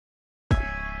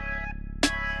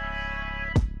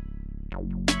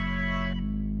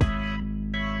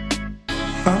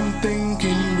I'm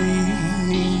thinking we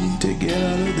need to get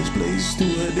out of this place to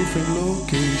a different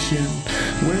location.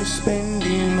 We're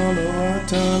spending all of our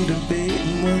time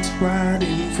debating what's right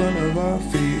in front of our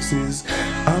faces.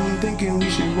 I'm thinking we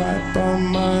should wipe our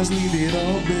minds, leave it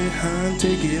all behind,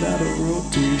 take it out of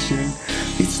rotation.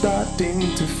 It's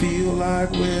starting to feel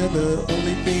like we're the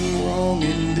only thing wrong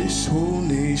in this whole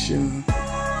nation.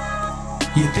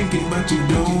 You're thinking but you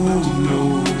don't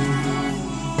know.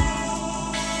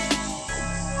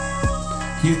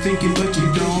 You're thinking but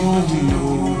you don't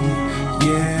know.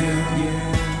 Yeah.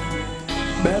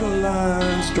 Battle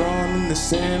lines drawn in the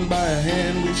sand by a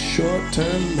hand with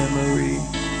short-term memory.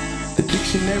 The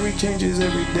dictionary changes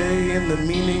every day and the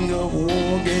meaning of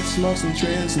war gets lost in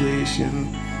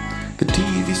translation. The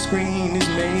TV screen is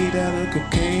made out of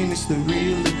cocaine, it's the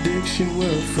real addiction, we're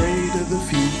afraid of the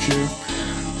future.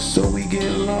 So we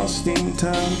get lost in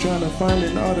time trying to find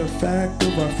an artifact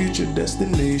of our future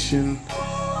destination.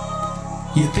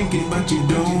 You're thinking but you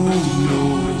don't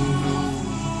know.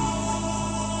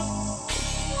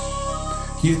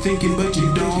 You're thinking but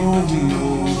you don't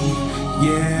know.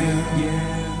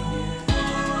 Yeah.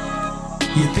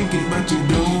 You're thinking but you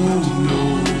don't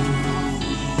know.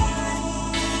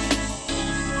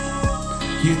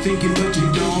 You're thinking but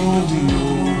you don't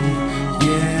know.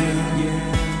 Yeah.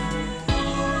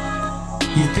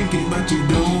 You're thinking but you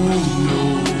don't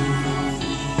know.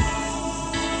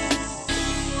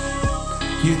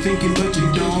 You're thinking but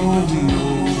you don't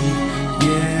know.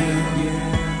 Yeah.